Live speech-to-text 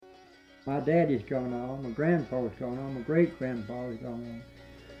My daddy's gone on, my grandpa's gone on, my great-grandpa's gone on.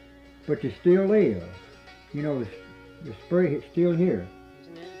 But they still live. You know, the spray is still here.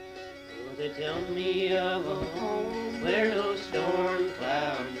 Oh, they tell me of a home where no storm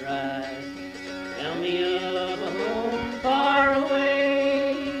clouds rise. Tell me of a home far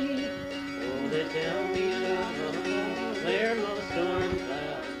away. Oh, they tell me of a home where no storm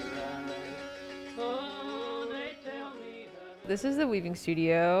clouds rise. Oh, they tell me of... This is the weaving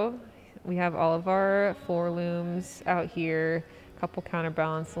studio. We have all of our floor looms out here, a couple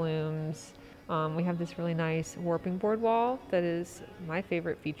counterbalance looms. We have this really nice warping board wall that is my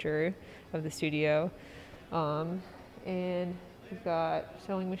favorite feature of the studio. And we've got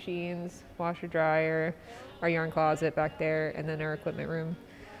sewing machines, washer dryer, our yarn closet back there, and then our equipment room.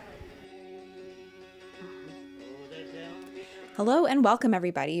 Hello and welcome,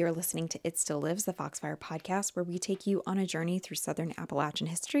 everybody. You're listening to It Still Lives, the Foxfire podcast, where we take you on a journey through Southern Appalachian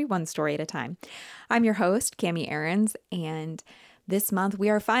history, one story at a time. I'm your host, Cami Ahrens, and this month we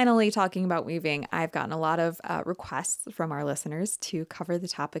are finally talking about weaving. I've gotten a lot of requests from our listeners to cover the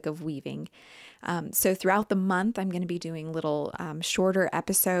topic of weaving. So throughout the month, I'm going to be doing little shorter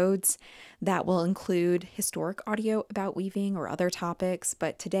episodes that will include historic audio about weaving or other topics.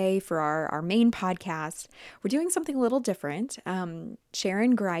 But today, for our main podcast, we're doing something a little different.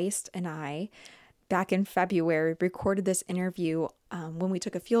 Sharon Greist and I, back in February, recorded this interview when we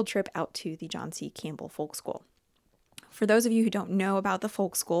took a field trip out to the John C. Campbell Folk School. For those of you who don't know about the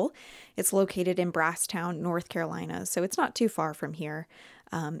Folk School, it's located in Brasstown, North Carolina, so it's not too far from here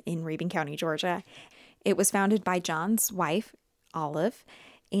in Rabun County, Georgia. It was founded by John's wife, Olive,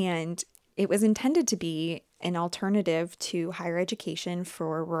 and it was intended to be an alternative to higher education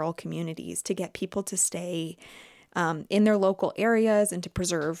for rural communities to get people to stay in their local areas and to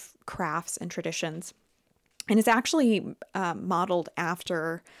preserve crafts and traditions. And it's actually modeled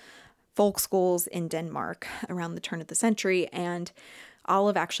after folk schools in Denmark around the turn of the century, and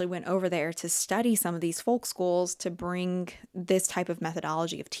Olive actually went over there to study some of these folk schools to bring this type of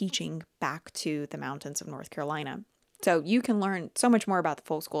methodology of teaching back to the mountains of North Carolina. So you can learn so much more about the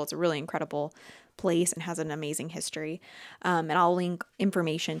folk school. It's a really incredible place and has an amazing history. And I'll link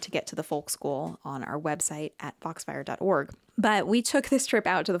information to get to the folk school on our website at foxfire.org. But we took this trip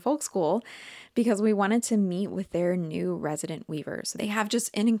out to the folk school because we wanted to meet with their new resident weavers. They have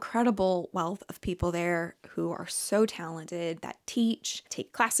just an incredible wealth of people there who are so talented, that teach,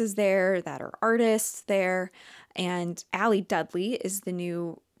 take classes there, that are artists there. And Allie Dudley is the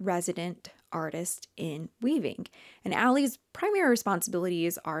new resident artist in weaving. And Allie's primary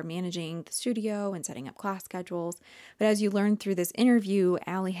responsibilities are managing the studio and setting up class schedules. But as you learn through this interview,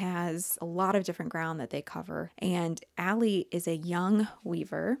 Allie has a lot of different ground that they cover. And Allie is a young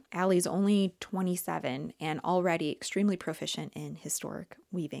weaver. Allie's only 27 and already extremely proficient in historic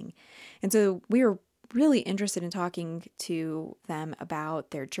weaving. And so we were really interested in talking to them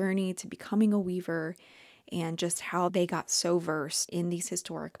about their journey to becoming a weaver and just how they got so versed in these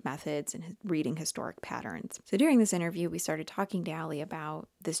historic methods and reading historic patterns. So during this interview, we started talking to Allie about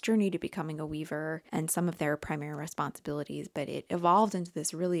this journey to becoming a weaver and some of their primary responsibilities, but it evolved into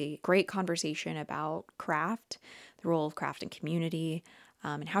this really great conversation about craft, the role of craft in community,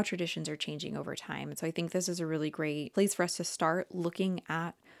 and how traditions are changing over time. And so I think this is a really great place for us to start looking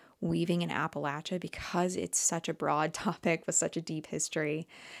at weaving in Appalachia because it's such a broad topic with such a deep history.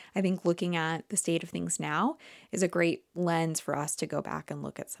 I think looking at the state of things now is a great lens for us to go back and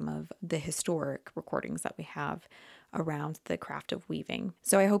look at some of the historic recordings that we have around the craft of weaving.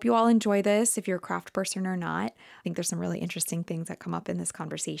 So I hope you all enjoy this if you're a craft person or not. I think there's some really interesting things that come up in this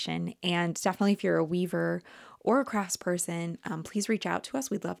conversation. And definitely if you're a weaver or a crafts person, please reach out to us.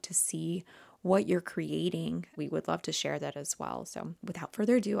 We'd love to see what you're creating. We would love to share that as well. So without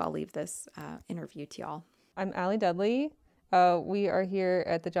further ado, I'll leave this interview to y'all. I'm Allie Dudley. We are here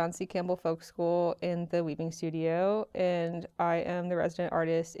at the John C. Campbell Folk School in the weaving studio, and I am the resident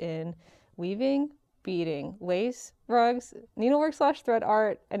artist in weaving, beading, lace, rugs, needlework/thread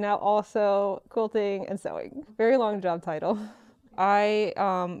art, and now also quilting and sewing. Very long job title. I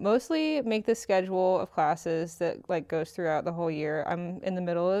mostly make the schedule of classes that goes throughout the whole year. I'm in the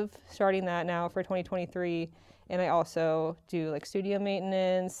middle of starting that now for 2023, and I also do studio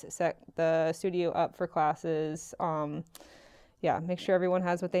maintenance, set the studio up for classes. Make sure everyone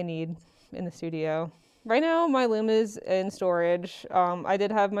has what they need in the studio. Right now, my loom is in storage. I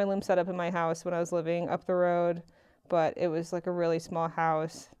did have my loom set up in my house when I was living up the road, but it was a really small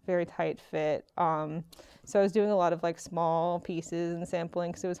house, very tight fit. So I was doing a lot of small pieces and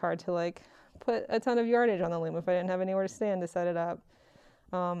sampling because it was hard to put a ton of yardage on the loom if I didn't have anywhere to stand to set it up.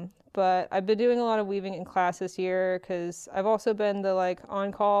 but I've been doing a lot of weaving in class this year because I've also been the like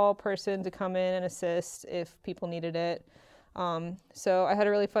on-call person to come in and assist if people needed it. So I had a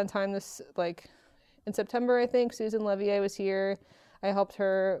really fun time this like in September, I think. Susan Levier was here. I helped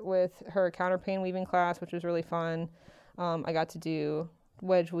her with her counterpane weaving class, which was really fun. I got to do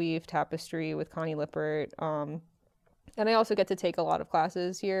wedge weave tapestry with Connie Lippert. And I also get to take a lot of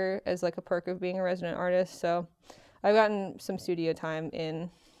classes here as like a perk of being a resident artist. So I've gotten some studio time in.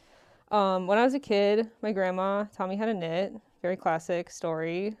 When I was a kid, my grandma taught me how to knit. Very classic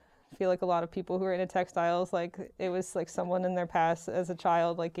story. I feel like a lot of people who are into textiles, like it was like someone in their past as a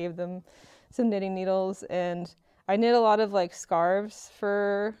child, like gave them some knitting needles. And I knit a lot of like scarves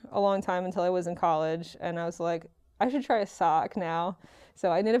for a long time until I was in college. And I was like, I should try a sock now.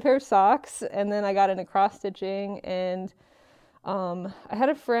 So I knit a pair of socks, and then I got into cross stitching. And I had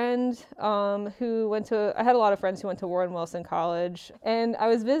a friend I had a lot of friends who went to Warren Wilson College, and I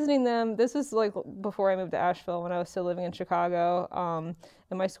was visiting them. This was like before I moved to Asheville when I was still living in Chicago.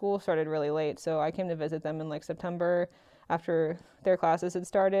 And my school started really late, so I came to visit them in like September after their classes had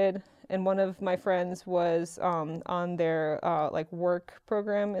started. And one of my friends was on their like work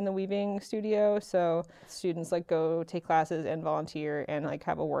program in the weaving studio. So students like go take classes and volunteer and like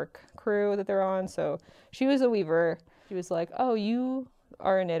have a work crew that they're on. So she was a weaver. She was like, oh, you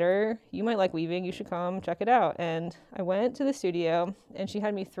are a knitter. You might like weaving. You should come check it out. And I went to the studio and she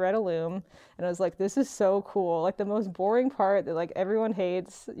had me thread a loom. And I was like, this is so cool. Like the most boring part that like everyone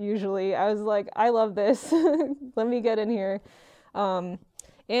hates usually. I was like, I love this. Let me get in here.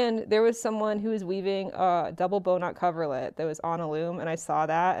 And there was someone who was weaving a double bow knot coverlet that was on a loom, and I saw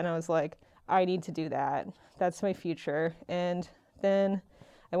that, and I was like, I need to do that. That's my future. And then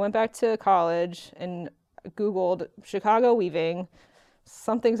I went back to college and Googled Chicago weaving.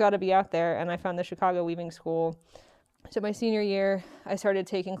 Something's got to be out there, and I found the Chicago Weaving School. So my senior year, I started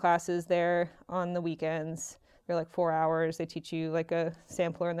taking classes there on the weekends. They're like 4 hours. They teach you like a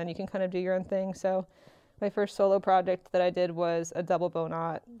sampler, and then you can kind of do your own thing. So my first solo project that I did was a double bow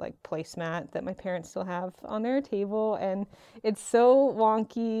knot like placemat that my parents still have on their table, and it's so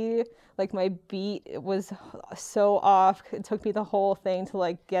wonky. Like my beat was so off. It took me the whole thing to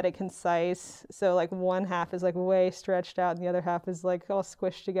like get it concise. So like one half is like way stretched out and the other half is like all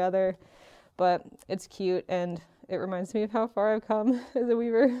squished together. But it's cute and it reminds me of how far I've come as a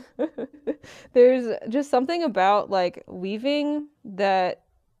weaver. There's just something about like weaving that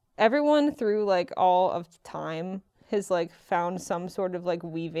everyone through like all of time has like found some sort of like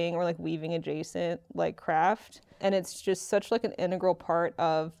weaving or like weaving adjacent like craft, and it's just such like an integral part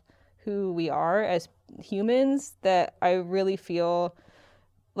of who we are as humans that I really feel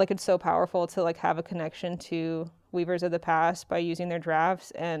like it's so powerful to like have a connection to weavers of the past by using their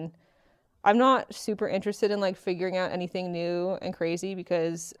drafts. And I'm not super interested in like figuring out anything new and crazy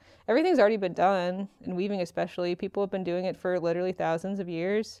because everything's already been done, in weaving especially. People have been doing it for literally thousands of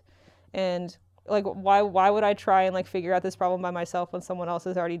years. And like why would I try and like figure out this problem by myself when someone else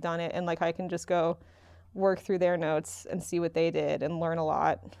has already done it, and like I can just go work through their notes and see what they did and learn a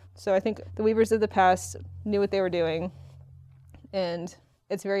lot. So I think the weavers of the past knew what they were doing, and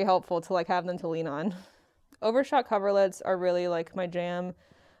it's very helpful to like have them to lean on. Overshot coverlets are really like my jam.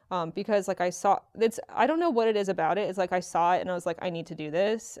 Because like I don't know what it is about it. It's like I saw it and I was like, I need to do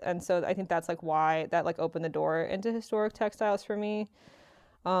this. And so I think that's like why that like opened the door into historic textiles for me.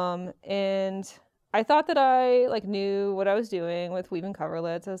 And I thought that I like knew what I was doing with weaving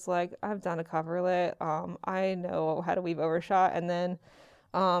coverlets. I was like, I've done a coverlet. I know how to weave overshot. And then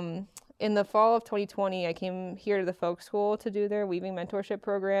in the fall of 2020, I came here to the folk school to do their weaving mentorship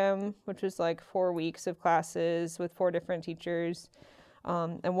program, which was like 4 weeks of classes with 4 different teachers.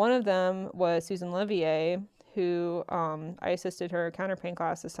 And one of them was Susan Levier, who I assisted her counterpane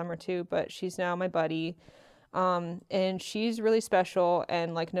class this summer too, but she's now my buddy. And she's really special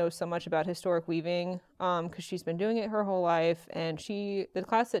and like knows so much about historic weaving because she's been doing it her whole life. And the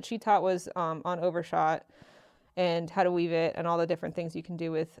class that she taught was on overshot and how to weave it and all the different things you can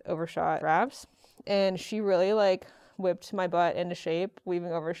do with overshot wraps. And she really like whipped my butt into shape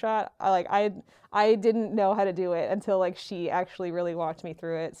weaving overshot. I didn't know how to do it until like she actually really walked me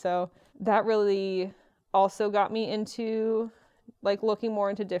through it. So that really also got me into like looking more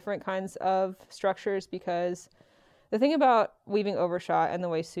into different kinds of structures, because the thing about weaving overshot and the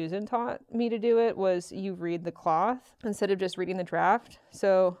way Susan taught me to do it was you read the cloth instead of just reading the draft.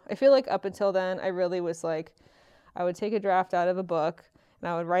 So I feel like up until then I really was like, I would take a draft out of a book and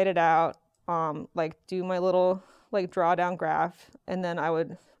I would write it out, like do my little like draw down graph, and then I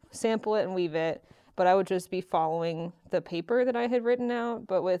would sample it and weave it, but I would just be following the paper that I had written out.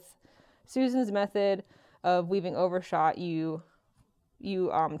 But with Susan's method of weaving overshot, you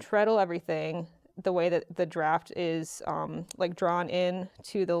you treadle everything the way that the draft is like drawn in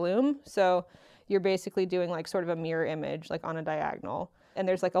to the loom. So you're basically doing like sort of a mirror image, like on a diagonal. And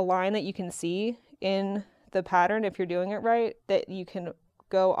there's like a line that you can see in the pattern if you're doing it right, that you can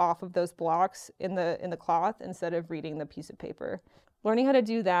go off of those blocks in the cloth instead of reading the piece of paper. Learning how to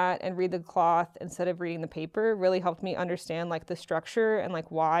do that and read the cloth instead of reading the paper really helped me understand like the structure and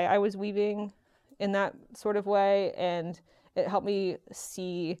like why I was weaving in that sort of way. And it helped me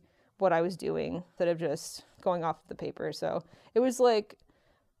see what I was doing instead of just going off of the paper. So it was like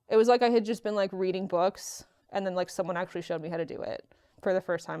I had just been like reading books, and then like someone actually showed me how to do it for the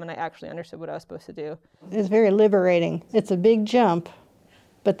first time, and I actually understood what I was supposed to do. It's very liberating. It's a big jump,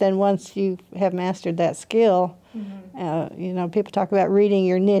 but then once you have mastered that skill, people talk about reading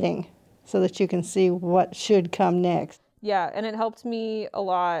your knitting so that you can see what should come next. Yeah, and it helped me a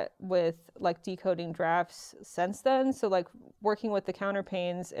lot with like decoding drafts since then. So like working with the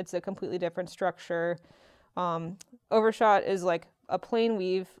counterpanes, it's a completely different structure. Overshot is like a plain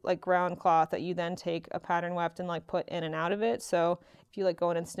weave, like ground cloth that you then take a pattern weft and like put in and out of it. So if you like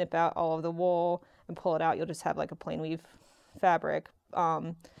go in and snip out all of the wool and pull it out, you'll just have like a plain weave fabric.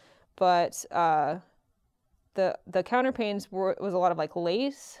 But the counterpanes was a lot of like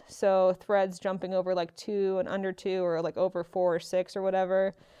lace, so threads jumping over like 2 and under 2, or like over 4 or 6 or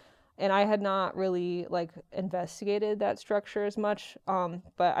whatever. And I had not really like investigated that structure as much,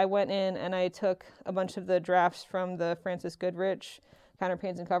 but I went in and I took a bunch of the drafts from the Frances Goodrich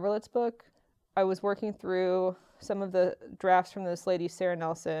Counterpanes and Coverlets book. I was working through some of the drafts from this lady, Sarah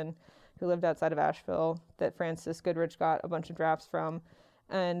Nelson, who lived outside of Asheville, that Frances Goodrich got a bunch of drafts from,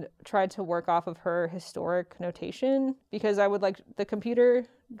 and tried to work off of her historic notation, because I would like the computer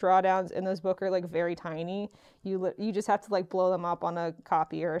drawdowns in this book are like very tiny. You just have to like blow them up on a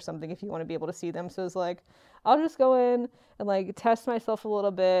copier or something if you want to be able to see them. So it's like, I'll just go in and like test myself a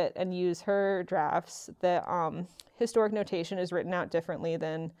little bit and use her drafts. The historic notation is written out differently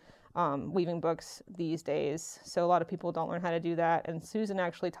than weaving books these days. So a lot of people don't learn how to do that. And Susan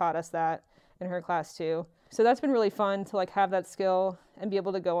actually taught us that in her class too. So that's been really fun to like have that skill and be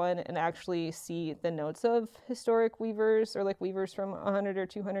able to go in and actually see the notes of historic weavers, or like weavers from 100 or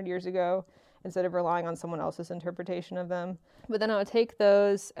 200 years ago, instead of relying on someone else's interpretation of them. But then I would take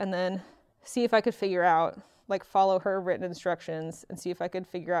those and then see if I could figure out, like follow her written instructions and see if I could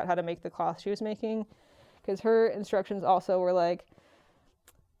figure out how to make the cloth she was making. Because her instructions also were like,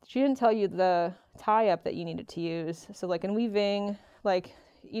 she didn't tell you the tie-up that you needed to use. So like in weaving, like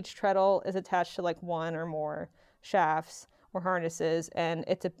each treadle is attached to like one or more shafts or harnesses, and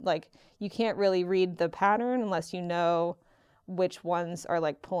it's like you can't really read the pattern unless you know which ones are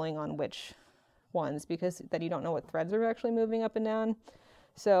like pulling on which ones, because then you don't know what threads are actually moving up and down.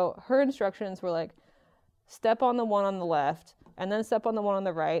 So her instructions were like, step on the one on the left and then step on the one on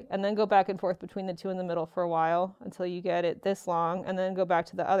the right, and then go back and forth between the two in the middle for a while until you get it this long, and then go back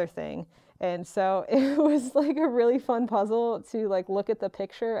to the other thing. And so it was like a really fun puzzle to like look at the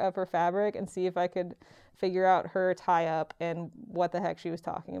picture of her fabric and see if I could figure out her tie up and what the heck she was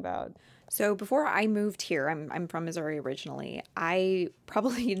talking about. So before I moved here, I'm from Missouri originally. I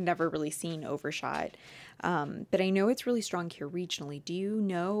probably had never really seen Overshot, but I know it's really strong here regionally. Do you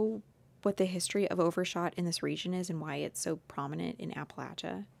know what the history of Overshot in this region is and why it's so prominent in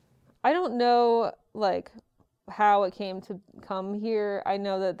Appalachia? I don't know like how it came to come here. I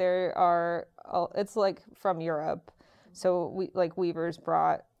know that there are, it's like from Europe. So we like weavers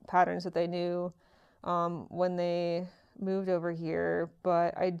brought patterns that they knew when they moved over here.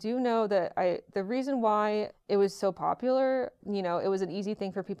 But I do know that the reason why it was so popular, you know, it was an easy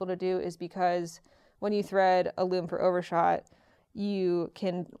thing for people to do, is because when you thread a loom for Overshot, you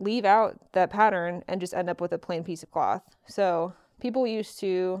can leave out that pattern and just end up with a plain piece of cloth. So people used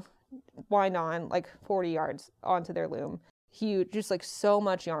to wind on like 40 yards onto their loom. Huge, just like so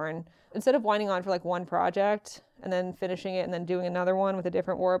much yarn. Instead of winding on for like one project and then finishing it and then doing another one with a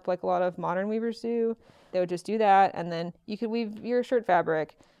different warp like a lot of modern weavers do, they would just do that, and then you could weave your shirt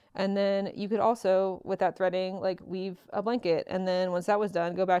fabric. And then you could also, with that threading, like weave a blanket. And then once that was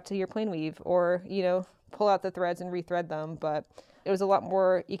done, go back to your plain weave, or, you know, pull out the threads and rethread them. But it was a lot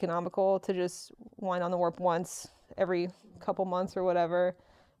more economical to just wind on the warp once every couple months or whatever,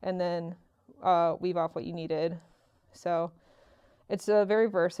 and then weave off what you needed. So it's a very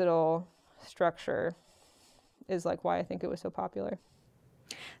versatile structure, is like why I think it was so popular.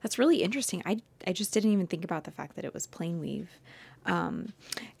 That's really interesting. I just didn't even think about the fact that it was plain weave.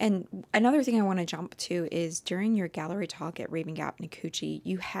 And another thing I want to jump to is during your gallery talk at Raven Gap, Nacoochee,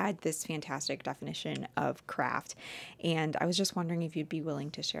 you had this fantastic definition of craft. And I was just wondering if you'd be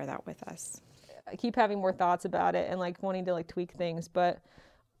willing to share that with us. I keep having more thoughts about it and like wanting to like tweak things, but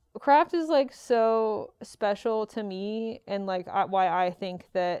craft is like so special to me, and like why I think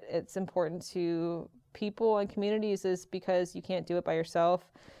that it's important to people and communities is because you can't do it by yourself.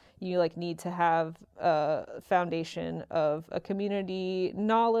 You like need to have a foundation of a community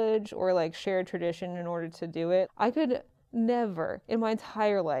knowledge or like shared tradition in order to do it. I could never in my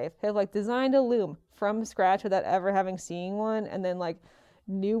entire life have like designed a loom from scratch without ever having seen one, and then like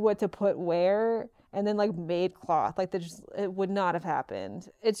knew what to put where, and then like made cloth. Like it would not have happened.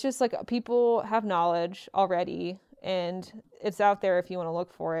 It's just like people have knowledge already, and it's out there if you want to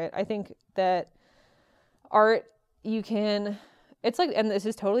look for it. I think that art, you can, it's like, and this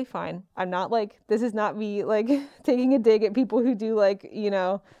is totally fine. I'm not like, this is not me like taking a dig at people who do like, you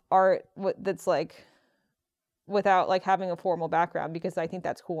know, art that's like without like having a formal background, because I think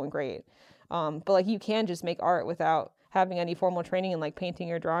that's cool and great. But like you can just make art without having any formal training in like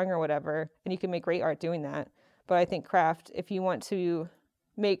painting or drawing or whatever, and you can make great art doing that. But I think craft, if you want to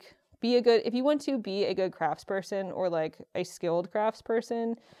be a good craftsperson or like a skilled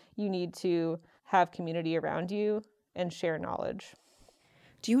craftsperson, you need to have community around you and share knowledge.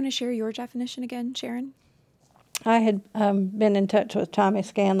 Do you want to share your definition again, Sharon? I had been in touch with Tommy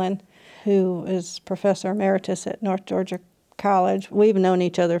Scanlon, who is professor emeritus at North Georgia College. We've known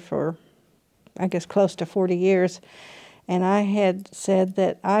each other for, I guess, close to 40 years. And I had said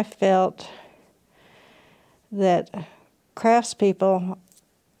that I felt that craftspeople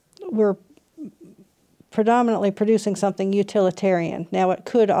were predominantly producing something utilitarian. Now, it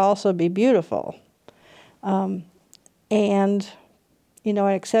could also be beautiful. And, you know,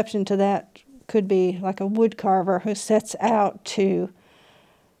 an exception to that could be like a wood carver who sets out to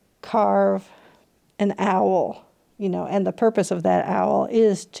carve an owl, you know, and the purpose of that owl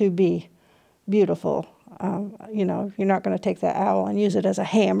is to be beautiful. You know, you're not going to take that owl and use it as a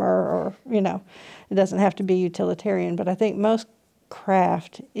hammer, or, you know, it doesn't have to be utilitarian. But I think most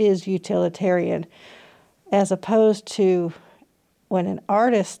craft is utilitarian, as opposed to when an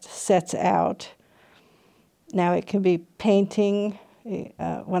artist sets out. Now, it can be painting.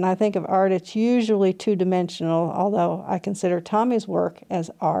 When I think of art, it's usually two-dimensional, although I consider Tommy's work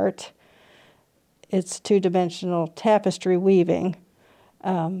as art. It's two-dimensional tapestry weaving.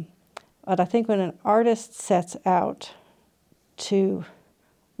 But I think when an artist sets out to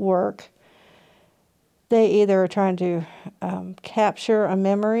work, they either are trying to capture a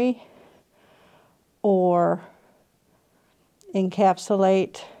memory or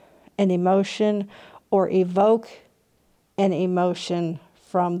encapsulate an emotion or evoke an emotion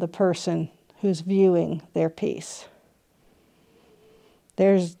from the person who's viewing their piece.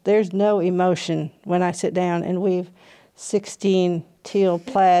 There's no emotion when I sit down and weave 16 teal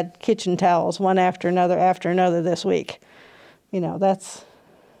plaid kitchen towels one after another this week. You know, that's,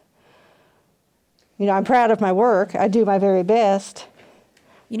 you know, I'm proud of my work. I do my very best.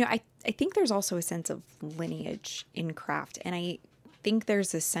 You know, I think there's also a sense of lineage in craft, and I think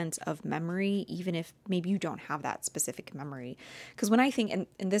there's a sense of memory, even if maybe you don't have that specific memory. Because when I think,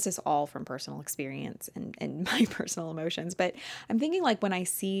 and this is all from personal experience and my personal emotions, but I'm thinking like when I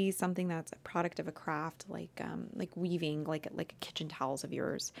see something that's a product of a craft, like weaving, like kitchen towels of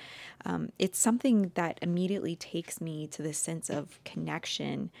yours, it's something that immediately takes me to this sense of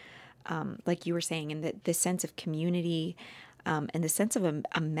connection, like you were saying, and the sense of community, and the sense of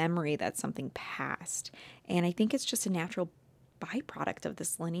a memory that's something past. And I think it's just a natural byproduct of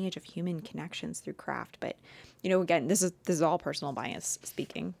this lineage of human connections through craft. But, you know, again, this is all personal bias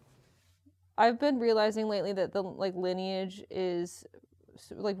speaking. I've been realizing lately that the like lineage is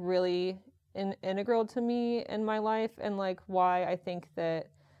like really integral to me in my life, and like why I think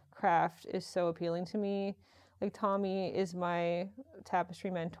that craft is so appealing to me. Like Tommy is my tapestry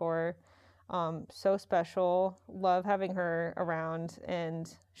mentor. So special. Love having her around.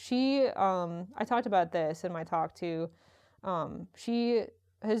 And she, I talked about this in my talk too. She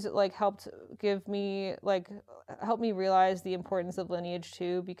has like helped me realize the importance of lineage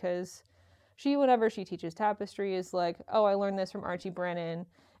too, because whenever she teaches tapestry, is like, oh, I learned this from Archie Brennan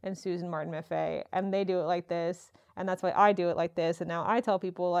and Susan Martin Maffei, and they do it like this, and that's why I do it like this. And now I tell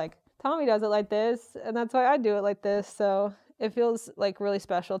people like, Tommy does it like this, and that's why I do it like this. So it feels like really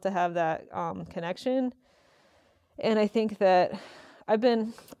special to have that connection. And I think that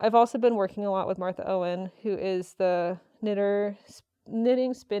I've also been working a lot with Martha Owen, who is the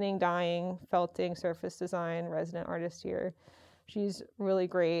knitting, spinning, dyeing, felting, surface design resident artist here. She's really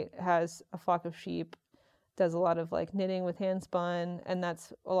great, has a flock of sheep, does a lot of like knitting with hand spun, and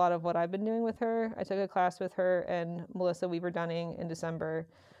that's a lot of what I've been doing with her. I took a class with her and Melissa Weaver Dunning in December.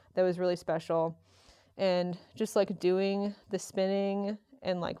 That was really special. And just like doing the spinning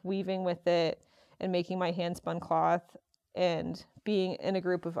and like weaving with it and making my hand spun cloth and being in a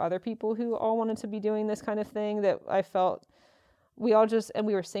group of other people who all wanted to be doing this kind of thing, that I felt we all just, and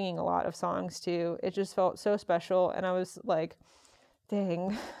we were singing a lot of songs too. It just felt so special. And I was like,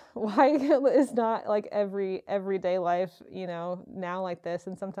 dang, why is not like everyday life, now like this?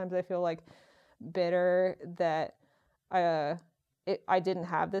 And sometimes I feel like bitter that I didn't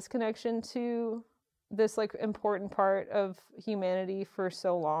have this connection to this like important part of humanity for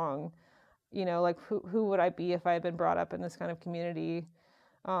so long. Like who would I be if I had been brought up in this kind of community?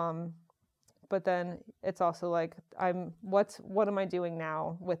 But then it's also like what am I doing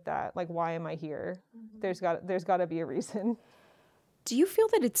now with that? Like, why am I here? Mm-hmm. There's got to be a reason. Do you feel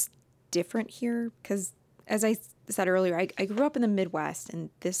that it's different here? Because as I said earlier, I grew up in the Midwest,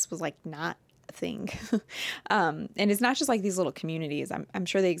 and this was like not a thing. And it's not just like these little communities. I'm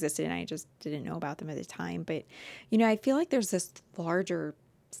sure they existed, and I just didn't know about them at the time. But, I feel like there's this larger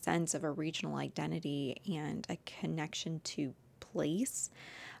sense of a regional identity and a connection to place,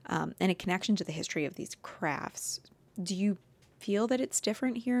 and a connection to the history of these crafts. Do you feel that it's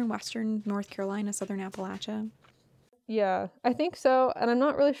different here in Western North Carolina, Southern Appalachia? Yeah, I think so. And I'm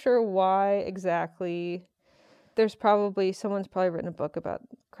not really sure why exactly. Someone's probably written a book about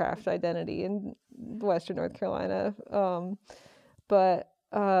craft identity in Western North Carolina. But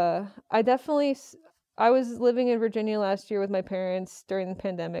I was living in Virginia last year with my parents during the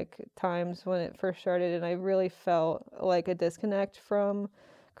pandemic times when it first started, and I really felt like a disconnect from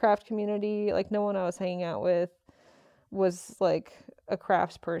craft community. Like, no one I was hanging out with was like a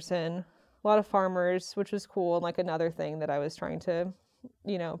crafts person. A lot of farmers, which was cool, and like another thing that I was trying to,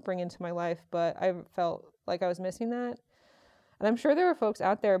 bring into my life, but I felt like I was missing that. And I'm sure there were folks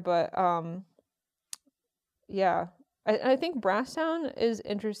out there, but yeah. I think Brasstown is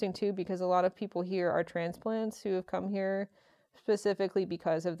interesting too, because a lot of people here are transplants who have come here specifically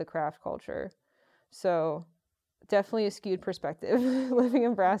because of the craft culture. So definitely a skewed perspective living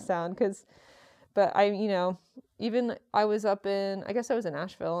in Brasstown, but I was in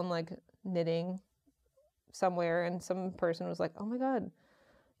Asheville and like knitting somewhere, and some person was like, oh my God,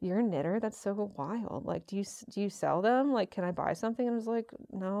 you're a knitter? That's so wild. Like, do you sell them? Like, can I buy something? And I was like,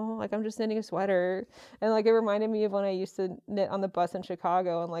 no, like I'm just knitting a sweater. And like, it reminded me of when I used to knit on the bus in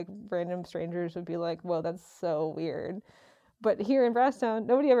Chicago, and like random strangers would be like, whoa, that's so weird. But here in Brasstown,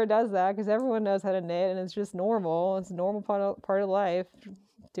 nobody ever does that because everyone knows how to knit, and it's just normal. It's a normal part of life,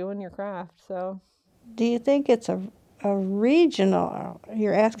 doing your craft. So Do you think it's a regional,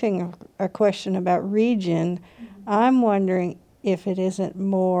 you're asking a question about region. Mm-hmm. I'm wondering if it isn't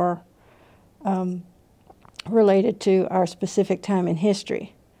more related to our specific time in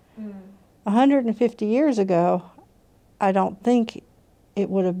history. 150 years ago, I don't think it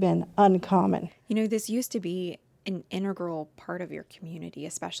would have been uncommon. This used to be an integral part of your community,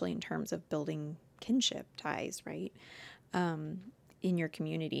 especially in terms of building kinship ties, right? In your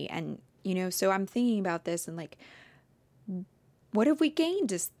community. And, so I'm thinking about this and like, what have we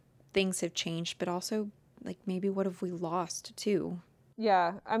gained as things have changed, but also like maybe what have we lost too?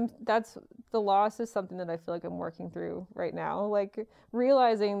 Yeah, that's the loss is something that I feel like I'm working through right now. Like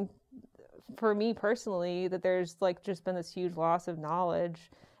realizing for me personally that there's like just been this huge loss of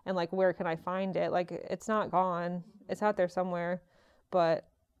knowledge, and like where can I find it? Like it's not gone. It's out there somewhere, but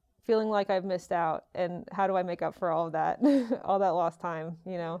feeling like I've missed out, and how do I make up for all of that all that lost time,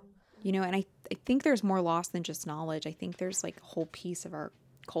 And I think there's more loss than just knowledge. I think there's like a whole piece of our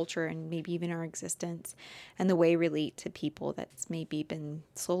culture and maybe even our existence and the way we relate to people that's maybe been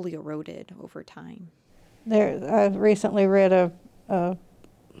slowly eroded over time. I recently read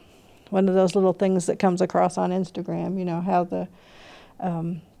one of those little things that comes across on Instagram, how the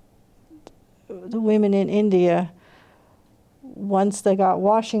women in India, once they got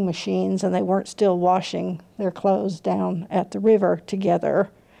washing machines and they weren't still washing their clothes down at the river together,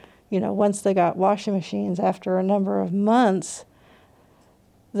 once they got washing machines, after a number of months,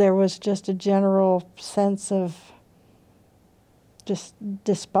 there was just a general sense of just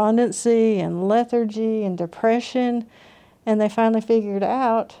despondency and lethargy and depression. And they finally figured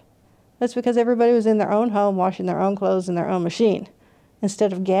out that's because everybody was in their own home washing their own clothes in their own machine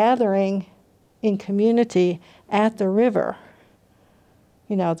instead of gathering in community at the river.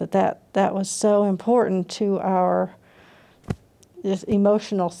 That was so important to our this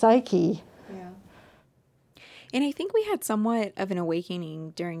emotional psyche. Yeah. And I think we had somewhat of an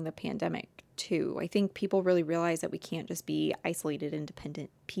awakening during the pandemic too. I think people really realized that we can't just be isolated,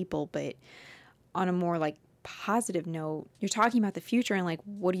 independent people, but on a more like positive note, you're talking about the future and like,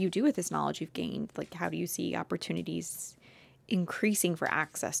 what do you do with this knowledge you've gained? Like, how do you see opportunities increasing for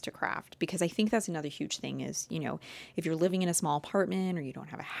access to craft, because I think that's another huge thing is, if you're living in a small apartment or you don't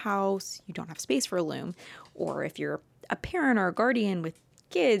have a house, you don't have space for a loom, or if you're a parent or a guardian with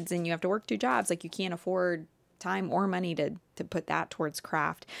kids and you have to work 2 jobs, like you can't afford time or money to put that towards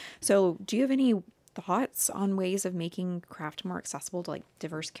craft. So do you have any thoughts on ways of making craft more accessible to like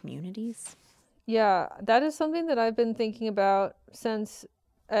diverse communities? Yeah, that is something that I've been thinking about since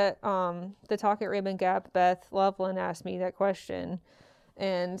at the talk at Raymond Gap, Beth Loveland asked me that question.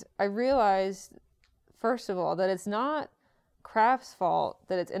 And I realized, first of all, that it's not craft's fault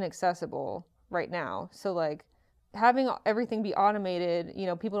that it's inaccessible right now. So like having everything be automated,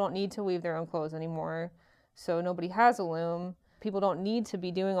 people don't need to weave their own clothes anymore. So nobody has a loom. People don't need to be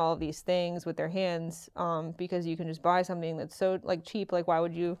doing all of these things with their hands because you can just buy something that's so like cheap. Like, why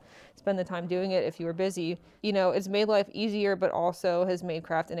would you spend the time doing it if you were busy? It's made life easier, but also has made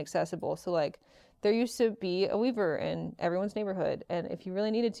craft inaccessible. So like there used to be a weaver in everyone's neighborhood. And if you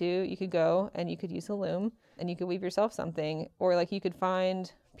really needed to, you could go and you could use a loom and you could weave yourself something. Or like you could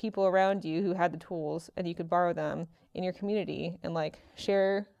find people around you who had the tools and you could borrow them in your community and like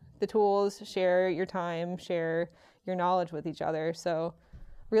share the tools, share your time, share your knowledge with each other. So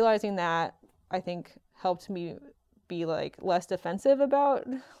realizing that, I think, helped me be like less defensive about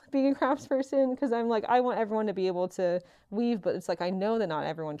being a craftsperson, because I'm like, I want everyone to be able to weave, but it's like I know that not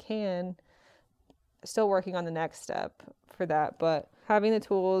everyone can. Still working on the next step for that, but having the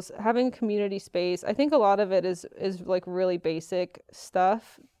tools, having community space, I think a lot of it is like really basic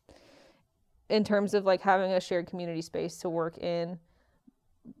stuff in terms of like having a shared community space to work in.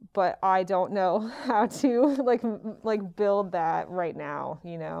 But I don't know how to like build that right now,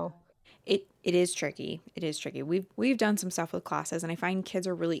 It is tricky. It is tricky. We've done some stuff with classes, and I find kids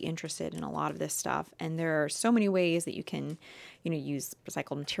are really interested in a lot of this stuff. And there are so many ways that you can, use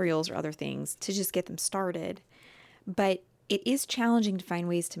recycled materials or other things to just get them started. But it is challenging to find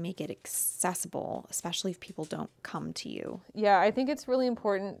ways to make it accessible, especially if people don't come to you. Yeah, I think it's really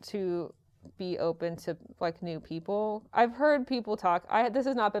important to be open to like new people. I've heard people talk. This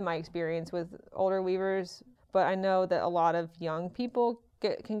has not been my experience with older weavers, but I know that a lot of young people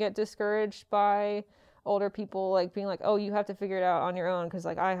can get discouraged by older people like being like, oh, you have to figure it out on your own because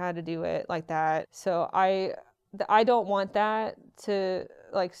like I had to do it like that. So I don't want that to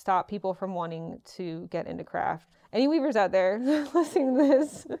like stop people from wanting to get into craft. Any weavers out there listening to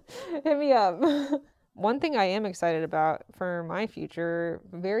this, hit me up. One thing I am excited about for my future,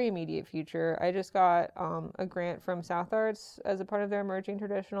 very immediate future, I just got a grant from South Arts as a part of their Emerging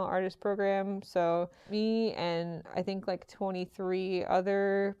Traditional Artist program. So me and I think like 23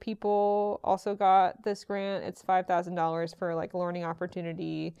 other people also got this grant. It's $5,000 for like learning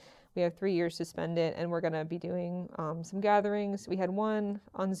opportunity. We have 3 years to spend it, and we're going to be doing some gatherings. We had one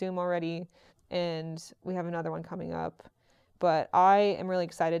on Zoom already, and we have another one coming up. But I am really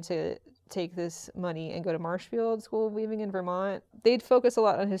excited to take this money and go to Marshfield School of Weaving in Vermont. They'd focus a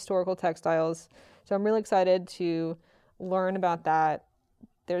lot on historical textiles, so I'm really excited to learn about that.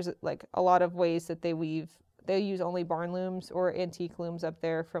 There's like a lot of ways that they weave. They use only barn looms or antique looms up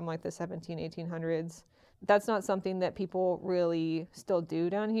there from like the 1800s. That's not something that people really still do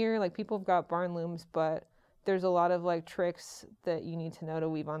down here. Like people have got barn looms, but there's a lot of like tricks that you need to know to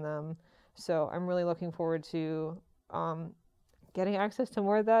weave on them. So I'm really looking forward to getting access to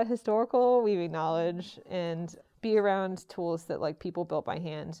more of that historical weaving knowledge and be around tools that like people built by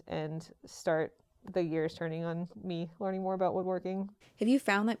hand and start the gears turning on me learning more about woodworking. Have you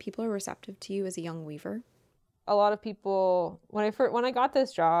found that people are receptive to you as a young weaver? A lot of people, when I got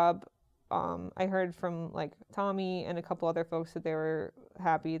this job, I heard from like Tommy and a couple other folks that they were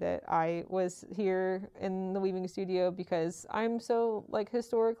happy that I was here in the weaving studio because I'm so like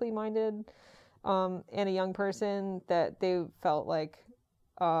historically minded and a young person that they felt like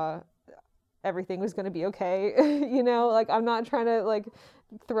everything was going to be okay. Like I'm not trying to like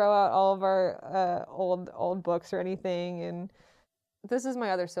throw out all of our old books or anything. And this is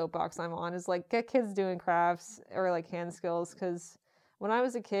my other soapbox I'm on is like get kids doing crafts or like hand skills, because when I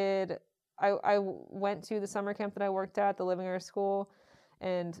was a kid, I went to the summer camp that I worked at, the Living Earth School,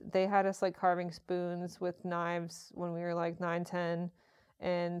 and they had us like carving spoons with knives when we were like 9, 10.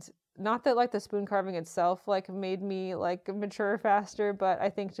 And not that like the spoon carving itself like made me like mature faster, but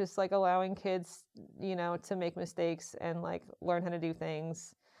I think just like allowing kids, to make mistakes and like learn how to do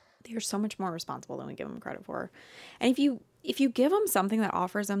things. They're so much more responsible than we give them credit for. And if you give them something that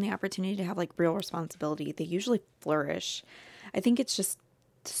offers them the opportunity to have like real responsibility, they usually flourish. I think it's just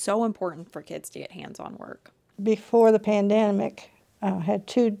so important for kids to get hands-on work. Before the pandemic, had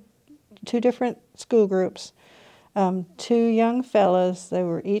two different school groups, 2 young fellas. They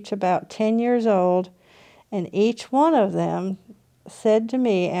were each about 10 years old, And each one of them said to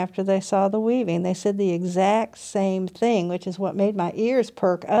me after they saw the weaving, they said the exact same thing, which is what made my ears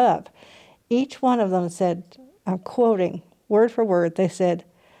perk up. Each one of them said, I'm quoting word for word, they said,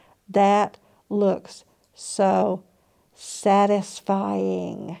 "That looks so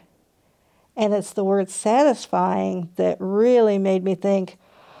satisfying." And it's the word satisfying that really made me think,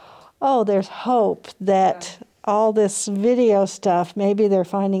 oh, there's hope that all this video stuff, maybe they're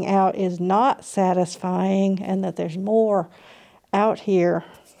finding out is not satisfying and that there's more out here.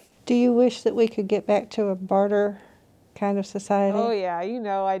 Do you wish that we could get back to a barter kind of society? Oh yeah,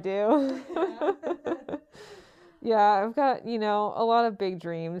 I do. Yeah, I've got, a lot of big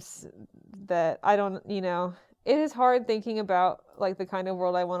dreams that I don't, it is hard thinking about like the kind of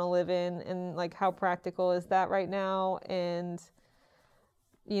world I want to live in and like how practical is that right now, and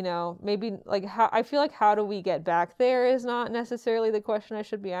maybe like I feel like how do we get back there is not necessarily the question I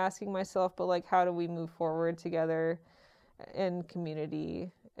should be asking myself, but like how do we move forward together in community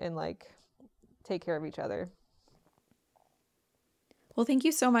and like take care of each other. Well, thank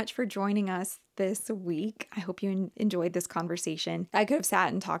you so much for joining us this week. I hope you enjoyed this conversation. I could have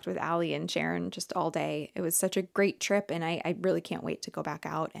sat and talked with Allie and Sharon just all day. It was such a great trip, and I really can't wait to go back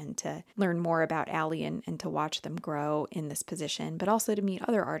out and to learn more about Allie and to watch them grow in this position, but also to meet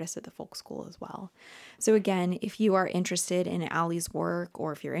other artists at the folk school as well. So again, if you are interested in Allie's work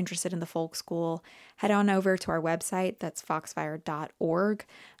or if you're interested in the folk school, head on over to our website. That's foxfire.org.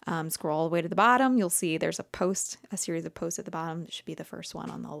 Scroll all the way to the bottom. You'll see there's a series of posts at the bottom. It should be the first one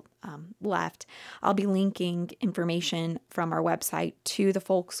on the left. I'll be linking information from our website to the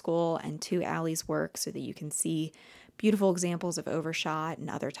folk school and to Allie's work so that you can see beautiful examples of overshot and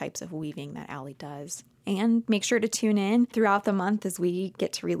other types of weaving that Allie does. And make sure to tune in throughout the month as we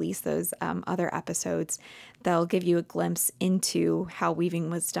get to release those other episodes. They'll give you a glimpse into how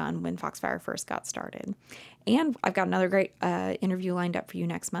weaving was done when Foxfire first got started. And I've got another great interview lined up for you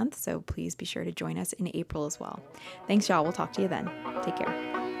next month, so please be sure to join us in April as well. Thanks, y'all. We'll talk to you then. Take care.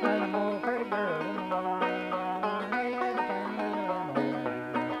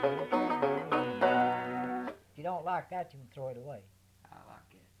 If you don't like that, you can throw it away.